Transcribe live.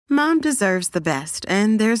Mom deserves the best,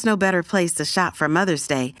 and there's no better place to shop for Mother's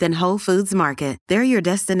Day than Whole Foods Market. They're your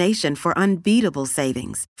destination for unbeatable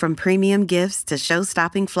savings, from premium gifts to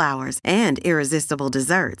show-stopping flowers and irresistible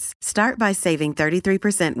desserts. Start by saving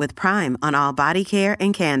 33% with Prime on all body care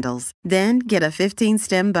and candles. Then get a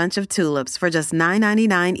 15-stem bunch of tulips for just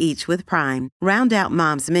 $9.99 each with Prime. Round out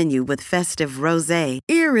Mom's menu with festive rosé,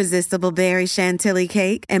 irresistible berry chantilly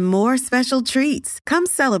cake, and more special treats. Come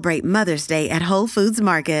celebrate Mother's Day at Whole Foods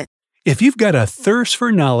Market. If you've got a thirst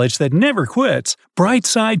for knowledge that never quits,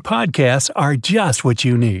 Brightside Podcasts are just what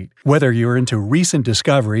you need. Whether you're into recent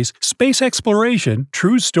discoveries, space exploration,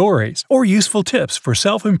 true stories, or useful tips for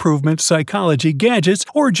self-improvement, psychology, gadgets,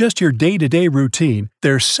 or just your day-to-day routine,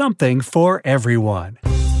 there's something for everyone.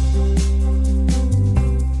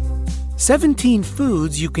 17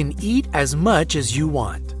 foods you can eat as much as you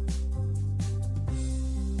want.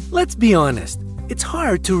 Let's be honest. It's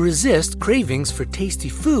hard to resist cravings for tasty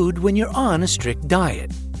food when you're on a strict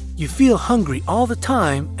diet. You feel hungry all the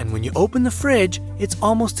time, and when you open the fridge, it's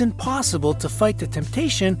almost impossible to fight the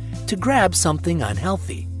temptation to grab something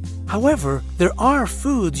unhealthy. However, there are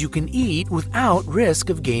foods you can eat without risk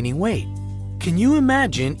of gaining weight. Can you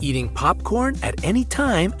imagine eating popcorn at any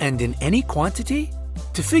time and in any quantity?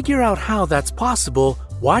 To figure out how that's possible,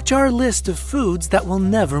 watch our list of foods that will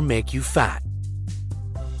never make you fat.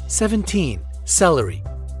 17. Celery.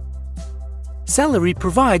 Celery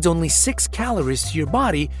provides only 6 calories to your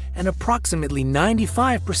body, and approximately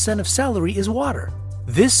 95% of celery is water.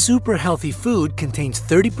 This super healthy food contains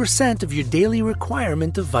 30% of your daily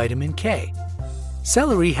requirement of vitamin K.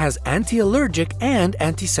 Celery has anti-allergic and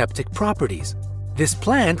antiseptic properties. This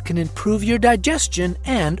plant can improve your digestion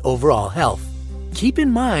and overall health. Keep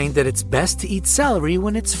in mind that it's best to eat celery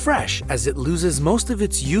when it's fresh, as it loses most of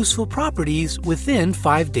its useful properties within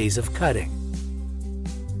 5 days of cutting.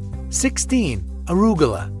 16.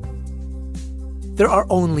 Arugula. There are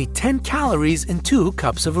only 10 calories in 2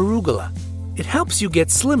 cups of arugula. It helps you get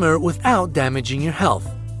slimmer without damaging your health.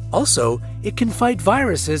 Also, it can fight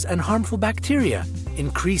viruses and harmful bacteria,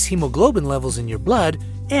 increase hemoglobin levels in your blood,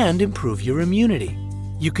 and improve your immunity.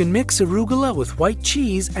 You can mix arugula with white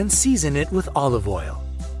cheese and season it with olive oil.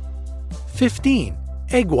 15.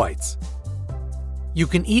 Egg whites. You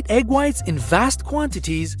can eat egg whites in vast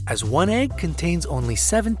quantities, as 1 egg contains only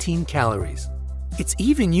 17 calories. It's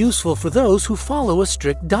even useful for those who follow a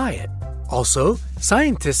strict diet. Also,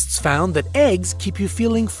 scientists found that eggs keep you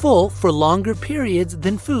feeling full for longer periods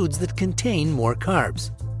than foods that contain more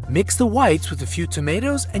carbs. Mix the whites with a few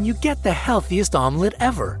tomatoes and you get the healthiest omelet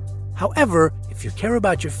ever. However, if you care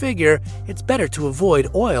about your figure, it's better to avoid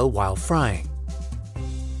oil while frying.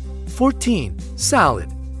 14. Salad.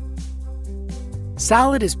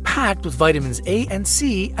 Salad is packed with vitamins A and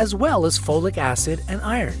C, as well as folic acid and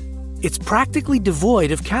iron. It's practically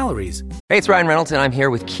devoid of calories. Hey, it's Ryan Reynolds, and I'm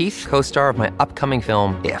here with Keith, co-star of my upcoming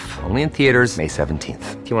film, If, only in theaters May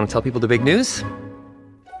 17th. Do you want to tell people the big news?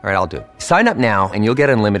 All right, I'll do it. Sign up now and you'll get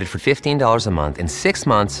unlimited for $15 a month and 6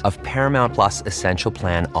 months of Paramount Plus Essential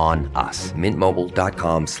Plan on us.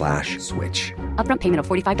 MintMobile.com/switch. Upfront payment of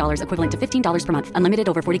 $45 equivalent to $15 per month. Unlimited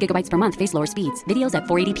over 40 gigabytes per month. Face lower speeds. Videos at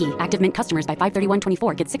 480p. Active Mint customers by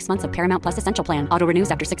 531.24 get 6 months of Paramount Plus Essential Plan. Auto renews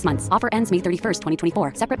after 6 months. Offer ends May 31st,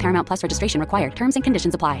 2024. Separate Paramount Plus registration required. Terms and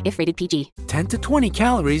conditions apply if rated PG. 10 to 20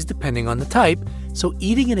 calories depending on the type, so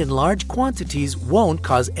eating it in large quantities won't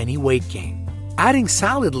cause any weight gain. Adding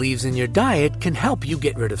salad leaves in your diet can help you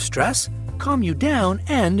get rid of stress, calm you down,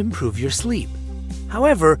 and improve your sleep.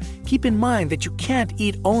 However, keep in mind that you can't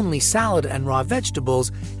eat only salad and raw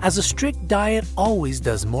vegetables, as a strict diet always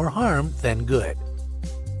does more harm than good.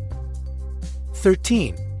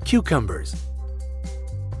 13. Cucumbers.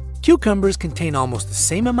 Cucumbers contain almost the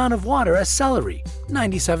same amount of water as celery,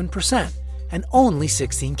 97%, and only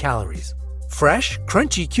 16 calories. Fresh,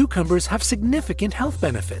 crunchy cucumbers have significant health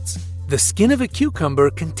benefits. The skin of a cucumber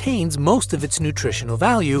contains most of its nutritional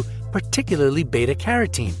value, particularly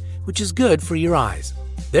beta-carotene, which is good for your eyes.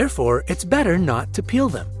 Therefore, it's better not to peel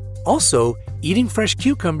them. Also, eating fresh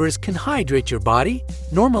cucumbers can hydrate your body,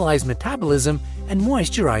 normalize metabolism, and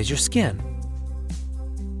moisturize your skin.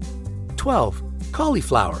 12.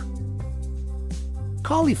 Cauliflower.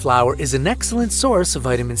 Cauliflower is an excellent source of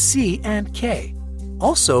vitamin C and K.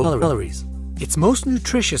 Also, calories. It's most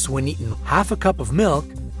nutritious when eaten half a cup of milk,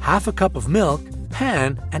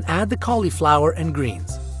 pan, and add the cauliflower and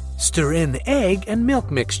greens. Stir in the egg and milk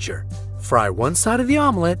mixture. Fry one side of the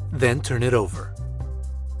omelet, then turn it over.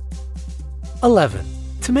 11.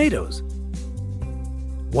 Tomatoes.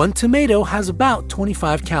 1 tomato has about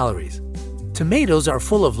 25 calories. Tomatoes are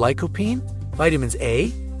full of lycopene, vitamins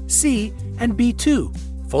A, C, and B2,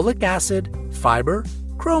 folic acid, fiber,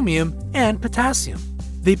 chromium, and potassium.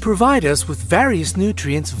 They provide us with various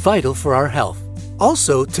nutrients vital for our health.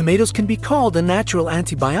 Also, tomatoes can be called a natural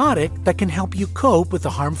antibiotic that can help you cope with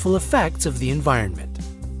the harmful effects of the environment.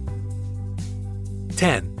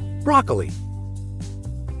 10. Broccoli.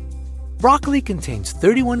 Broccoli contains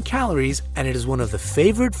 31 calories and it is one of the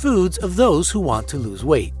favorite foods of those who want to lose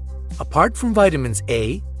weight. Apart from vitamins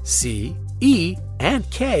A, C, E, and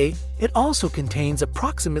K, it also contains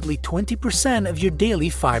approximately 20% of your daily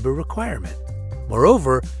fiber requirement.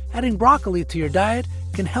 Moreover, adding broccoli to your diet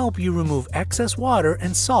can help you remove excess water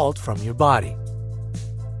and salt from your body.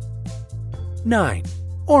 9.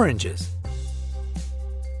 Oranges.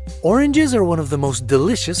 Oranges are one of the most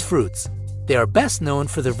delicious fruits. They are best known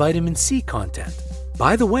for their vitamin C content.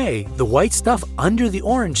 By the way, the white stuff under the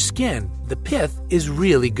orange skin, the pith, is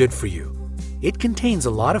really good for you. It contains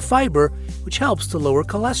a lot of fiber, which helps to lower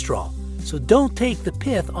cholesterol, so don't take the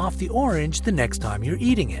pith off the orange the next time you're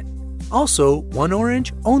eating it. Also, one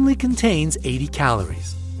orange only contains 80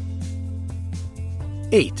 calories.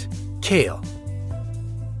 8. Kale.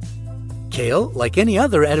 Kale, like any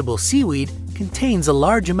other edible seaweed, contains a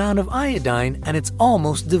large amount of iodine and it's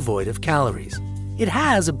almost devoid of calories. It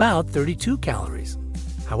has about 32 calories.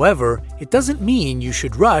 However, it doesn't mean you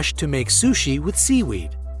should rush to make sushi with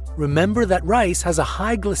seaweed. Remember that rice has a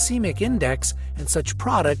high glycemic index and such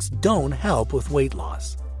products don't help with weight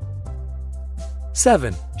loss.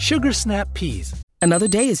 7. Sugar snap peas. Another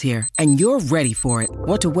day is here and you're ready for it.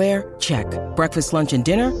 What to wear? Check. Breakfast, lunch, and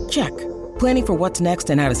dinner? Check. Planning for what's next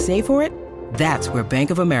and how to save for it? That's where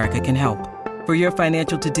Bank of America can help. For your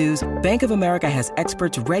financial to-dos, Bank of America has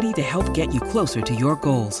experts ready to help get you closer to your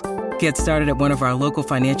goals. Get started at one of our local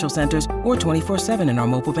financial centers or 24/7 in our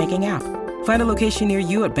mobile banking app. Find a location near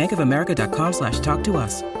you at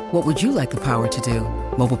bankofamerica.com/talktous. What would you like the power to do?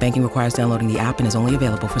 Mobile banking requires downloading the app and is only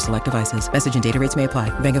available for select devices. Message and data rates may apply.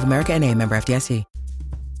 Bank of America N.A., member FDIC.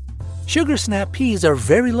 Sugar snap peas are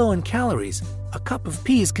very low in calories. A cup of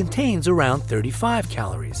peas contains around 35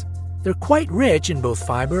 calories. They're quite rich in both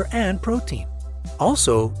fiber and protein.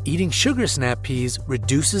 Also, eating sugar snap peas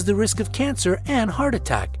reduces the risk of cancer and heart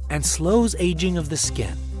attack and slows aging of the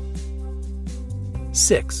skin.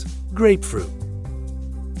 6. Grapefruit.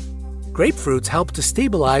 Grapefruits help to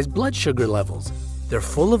stabilize blood sugar levels. They're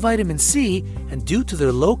full of vitamin C, and due to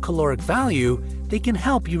their low caloric value, they can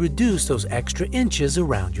help you reduce those extra inches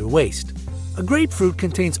around your waist. A grapefruit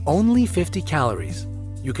contains only 50 calories.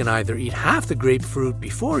 You can either eat half the grapefruit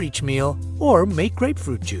before each meal or make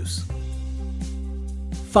grapefruit juice.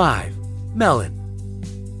 5. Melon.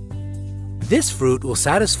 This fruit will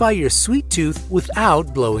satisfy your sweet tooth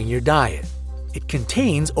without blowing your diet. It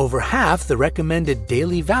contains over half the recommended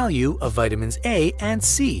daily value of vitamins A and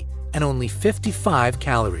C and only 55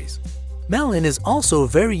 calories. Melon is also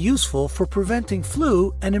very useful for preventing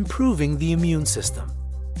flu and improving the immune system.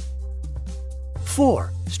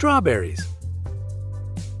 4. Strawberries.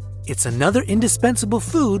 It's another indispensable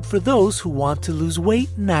food for those who want to lose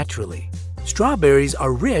weight naturally. Strawberries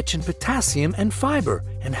are rich in potassium and fiber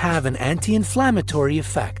and have an anti-inflammatory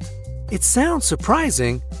effect. It sounds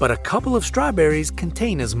surprising, but a couple of strawberries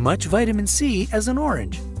contain as much vitamin C as an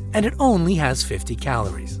orange, and it only has 50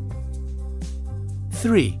 calories.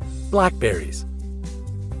 3. Blackberries.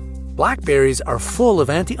 Blackberries are full of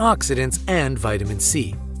antioxidants and vitamin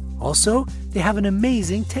C. Also, they have an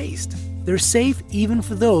amazing taste. They're safe even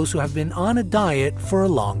for those who have been on a diet for a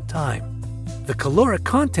long time. The caloric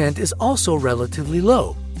content is also relatively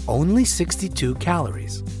low, only 62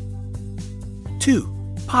 calories. 2.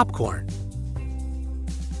 Popcorn.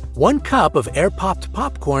 1 cup of air-popped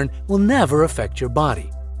popcorn will never affect your body.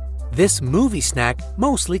 This movie snack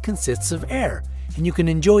mostly consists of air, and you can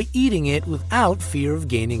enjoy eating it without fear of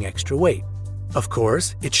gaining extra weight. Of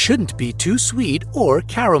course, it shouldn't be too sweet or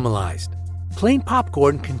caramelized. Plain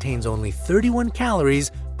popcorn contains only 31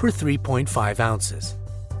 calories per 3.5 ounces.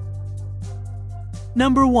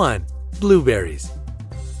 Number 1. Blueberries.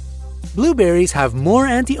 Blueberries have more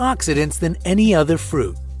antioxidants than any other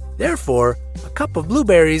fruit. Therefore, a cup of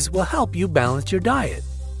blueberries will help you balance your diet.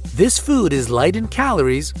 This food is light in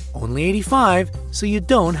calories, only 85, so you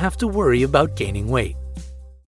don't have to worry about gaining weight.